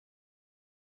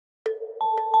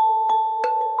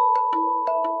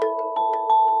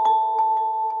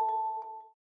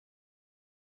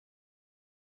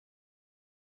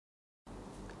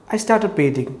I started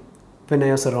painting when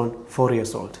I was around 4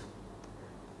 years old.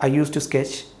 I used to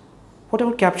sketch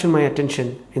whatever captured my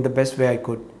attention in the best way I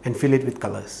could and fill it with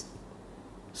colors.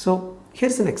 So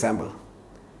here's an example.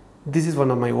 This is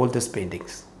one of my oldest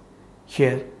paintings.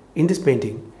 Here in this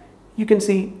painting, you can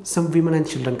see some women and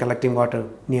children collecting water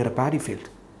near a paddy field.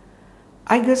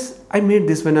 I guess I made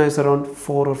this when I was around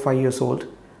 4 or 5 years old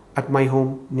at my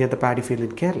home near the paddy field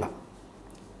in Kerala.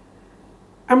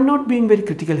 I'm not being very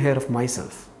critical here of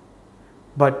myself,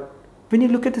 but when you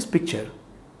look at this picture,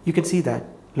 you can see that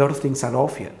a lot of things are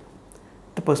off here.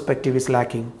 The perspective is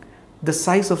lacking, the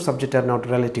size of subject are not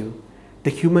relative, the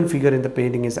human figure in the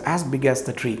painting is as big as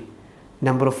the tree,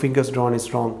 number of fingers drawn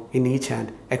is wrong in each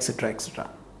hand, etc. etc.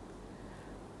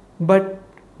 But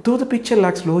though the picture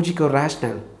lacks logic or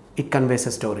rationale, it conveys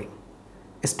a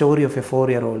story of a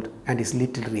 4-year-old and his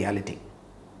little reality.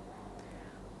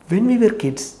 When we were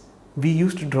kids, we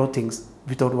used to draw things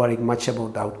without worrying much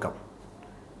about the outcome.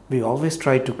 We always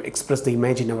tried to express the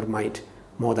image in our mind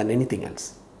more than anything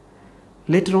else.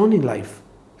 Later on in life,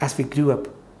 as we grew up,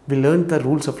 we learned the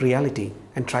rules of reality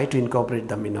and tried to incorporate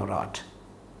them in our art.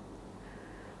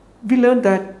 We learned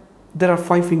that there are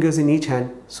 5 fingers in each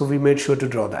hand, so we made sure to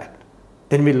draw that.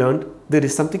 Then we learned there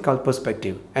is something called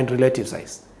perspective and relative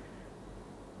size.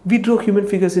 We drew human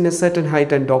figures in a certain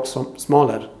height and dogs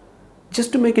smaller,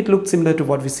 just to make it look similar to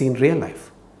what we see in real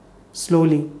life.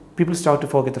 Slowly, people start to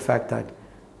forget the fact that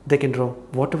they can draw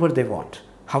whatever they want,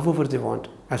 however they want,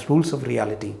 as rules of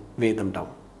reality weigh them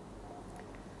down.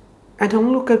 An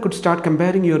onlooker could start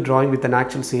comparing your drawing with an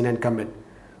actual scene and comment,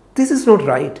 "This is not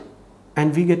right,"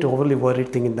 and we get overly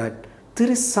worried thinking that there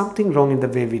is something wrong in the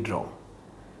way we draw.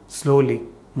 Slowly,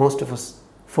 most of us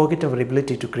forget our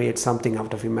ability to create something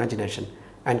out of imagination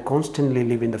and constantly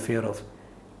live in the fear of,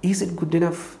 is it good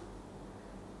enough?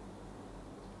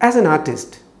 As an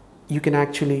artist, you can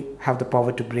actually have the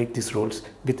power to break these rules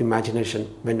with imagination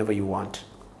whenever you want.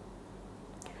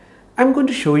 I'm going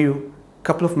to show you a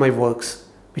couple of my works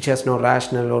which has no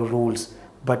rationale or rules,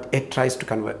 but it tries to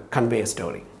convey a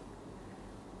story.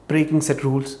 Breaking set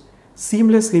rules,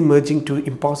 seamlessly merging two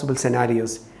impossible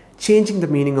scenarios, changing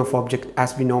the meaning of objects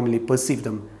as we normally perceive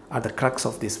them are the crux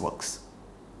of these works.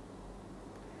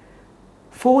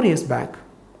 4 years back,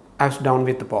 I was down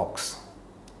with the pox.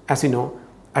 As you know,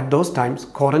 at those times,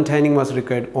 quarantining was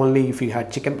required only if you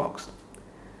had chicken pox.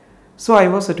 So I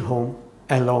was at home,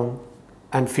 alone,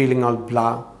 and feeling all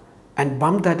blah, and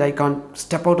bummed that I can't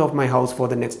step out of my house for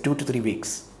the next 2 to 3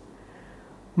 weeks.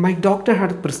 My doctor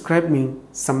had prescribed me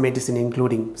some medicine,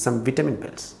 including some vitamin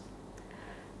pills.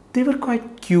 They were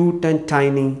quite cute and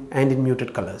tiny and in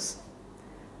muted colors.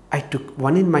 I took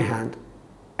one in my hand.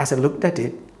 As I looked at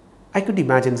it, I could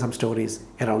imagine some stories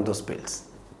around those pills.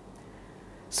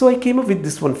 So I came up with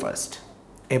this one first,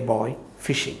 a boy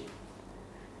fishing.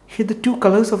 Here the 2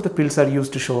 colors of the pills are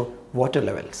used to show water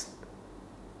levels.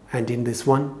 And in this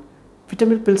one,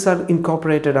 vitamin pills are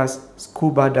incorporated as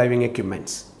scuba diving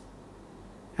equipments.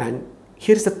 And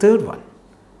here's the third one.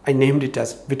 I named it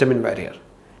as Vitamin Warrior.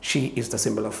 She is the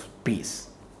symbol of peace.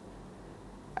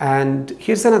 And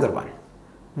here's another one,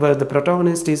 where the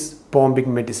protagonist is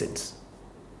bombing medicines.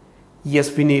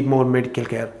 Yes, we need more medical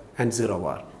care and zero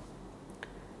war.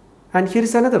 And here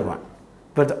is another one,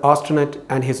 where the astronaut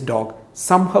and his dog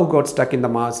somehow got stuck in the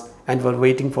Mars and were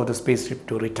waiting for the spaceship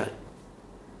to return.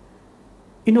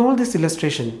 In all this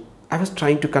illustration, I was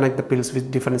trying to connect the pills with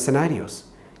different scenarios,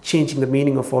 changing the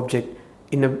meaning of object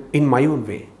in my own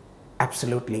way.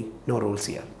 Absolutely no rules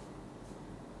here.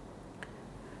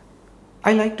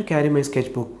 I like to carry my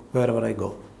sketchbook wherever I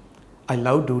go. I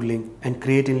love doodling and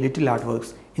creating little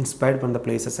artworks inspired from the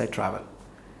places I travel.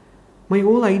 My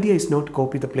whole idea is not to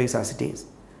copy the place as it is,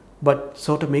 but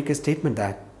sort of make a statement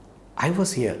that I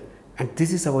was here and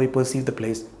this is how I perceived the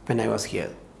place when I was here.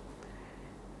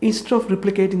 Instead of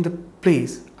replicating the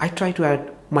place, I try to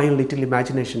add my own little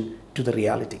imagination to the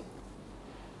reality.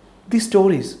 These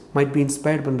stories might be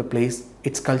inspired from the place,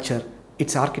 its culture,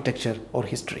 its architecture or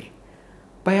history.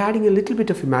 By adding a little bit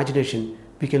of imagination,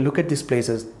 we can look at these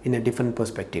places in a different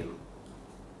perspective.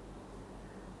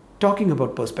 Talking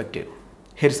about perspective,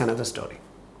 here's another story.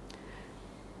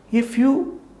 A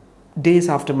few days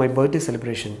after my birthday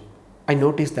celebration, I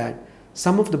noticed that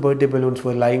some of the birthday balloons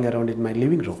were lying around in my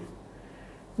living room.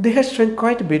 They had shrunk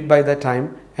quite a bit by that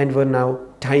time and were now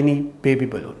tiny baby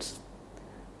balloons.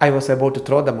 I was about to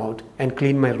throw them out and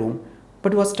clean my room,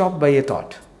 but was stopped by a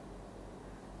thought.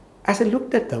 As I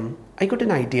looked at them, I got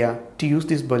an idea to use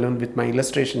this balloon with my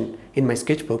illustration in my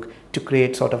sketchbook to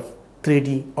create sort of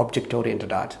 3D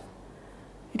object-oriented art.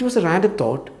 It was a random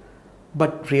thought,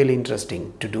 but really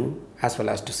interesting to do as well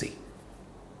as to see.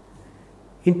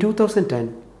 In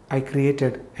 2010, I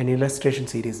created an illustration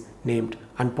series named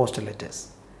Unposted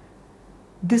Letters.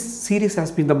 This series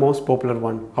has been the most popular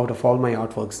one out of all my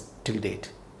artworks till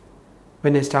date.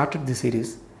 When I started this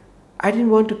series, I didn't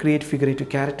want to create figurative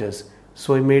characters,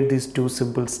 so I made these two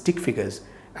simple stick figures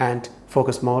and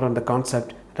focused more on the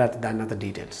concept rather than other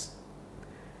details.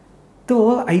 The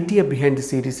whole idea behind the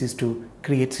series is to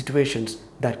create situations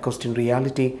that question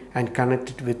reality and connect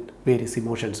it with various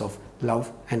emotions of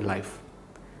love and life.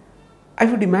 I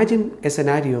would imagine a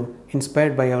scenario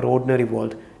inspired by our ordinary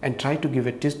world and try to give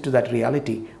a twist to that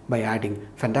reality by adding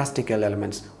fantastical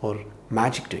elements or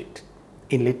magic to it.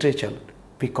 In literature,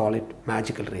 we call it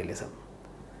magical realism.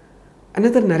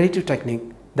 Another narrative technique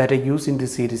that I use in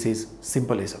this series is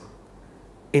symbolism.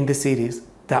 In this series,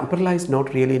 the umbrella is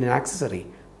not really an accessory,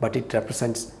 but it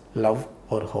represents love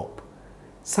or hope.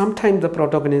 Sometimes the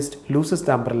protagonist loses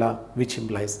the umbrella, which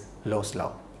implies lost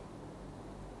love.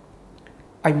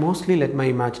 I mostly let my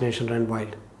imagination run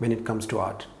wild when it comes to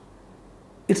art.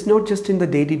 It's not just in the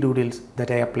daily doodles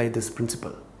that I apply this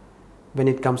principle. When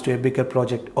it comes to a bigger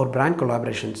project or brand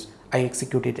collaborations, I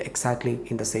execute it exactly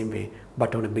in the same way,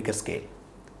 but on a bigger scale.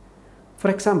 For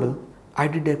example, I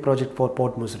did a project for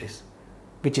Port Muziris,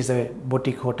 which is a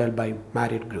boutique hotel by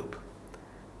Marriott Group.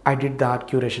 I did the art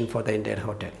curation for the entire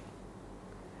hotel.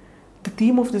 The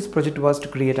theme of this project was to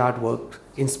create artwork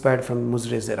inspired from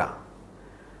Muziris era.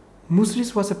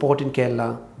 Muziris was a port in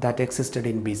Kerala that existed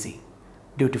in BC.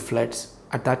 Due to floods,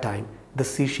 at that time, the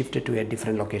sea shifted to a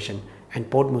different location and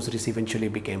Port Muziris eventually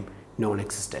became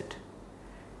non-existent.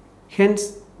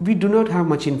 Hence, we do not have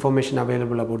much information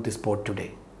available about this port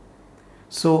today.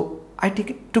 So, I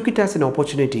took it as an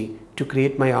opportunity to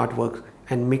create my artwork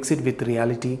and mix it with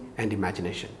reality and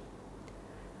imagination.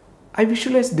 I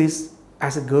visualize this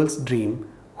as a girl's dream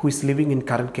who is living in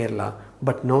current Kerala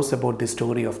but knows about the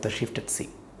story of the shifted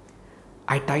sea.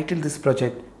 I titled this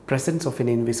project Presence of an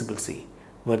Invisible Sea,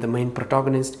 where the main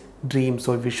protagonist dreams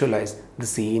or visualizes the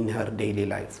sea in her daily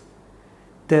life.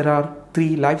 There are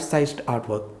 3 life-sized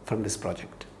artwork from this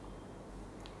project.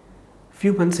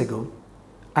 Few months ago,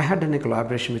 I had done a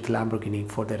collaboration with Lamborghini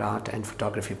for their art and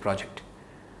photography project.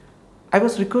 I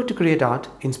was required to create art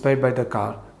inspired by the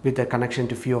car with a connection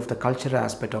to few of the cultural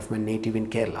aspects of my native in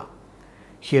Kerala.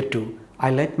 Here too, I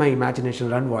let my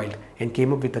imagination run wild and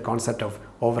came up with the concept of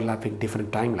overlapping different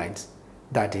timelines,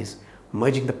 that is,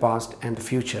 merging the past and the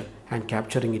future and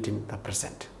capturing it in the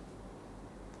present.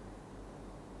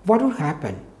 What would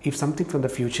happen if something from the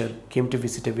future came to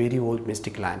visit a very old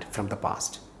mystic land from the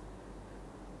past?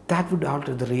 That would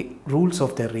alter the rules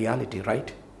of their reality,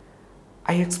 right?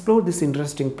 I explored this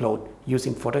interesting plot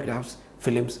using photographs,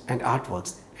 films and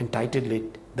artworks and titled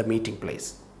it The Meeting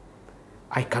Place.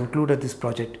 I concluded this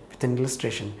project with an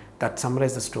illustration that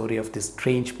summarized the story of this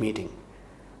strange meeting.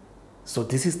 So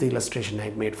this is the illustration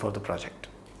I made for the project.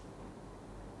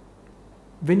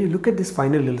 When you look at this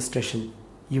final illustration,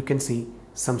 you can see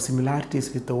some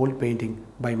similarities with the old painting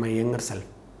by my younger self.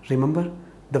 Remember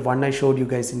the one I showed you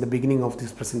guys in the beginning of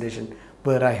this presentation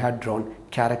where I had drawn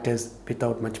characters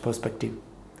without much perspective?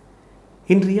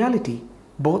 In reality,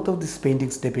 both of these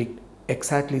paintings depict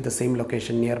exactly the same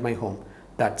location near my home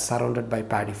that's surrounded by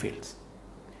paddy fields.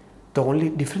 The only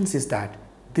difference is that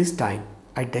this time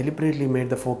I deliberately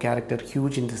made the 4 characters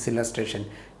huge in this illustration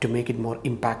to make it more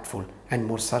impactful and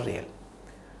more surreal.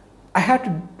 I had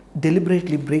to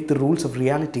deliberately break the rules of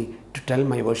reality to tell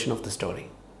my version of the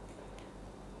story.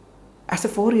 As a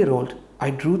 4-year-old, I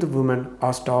drew the woman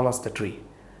as tall as the tree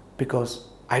because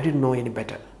I didn't know any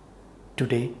better.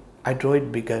 Today, I draw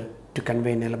it bigger to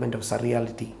convey an element of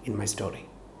surreality in my story.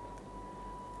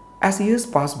 As years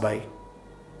pass by,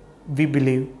 we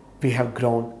believe we have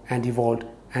grown and evolved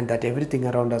and that everything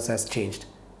around us has changed,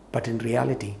 but in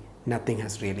reality, nothing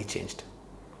has really changed.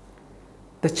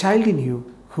 The child in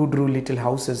you who drew little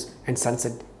houses and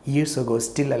sunset years ago is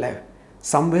still alive,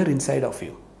 somewhere inside of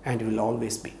you, and will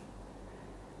always be.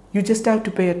 You just have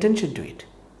to pay attention to it,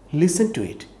 listen to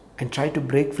it, and try to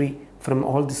break free from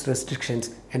all these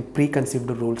restrictions and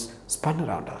preconceived rules spun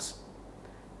around us.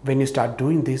 When you start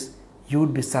doing this, you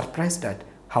would be surprised at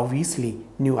how easily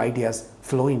new ideas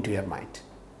flow into your mind.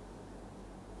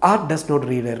 Art does not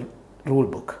read a rule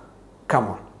book. Come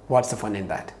on, what's the fun in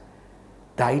that?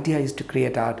 The idea is to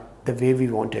create art the way we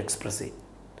want to express it.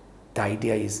 The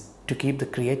idea is to keep the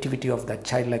creativity of that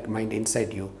childlike mind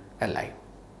inside you alive.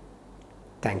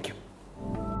 Thank you.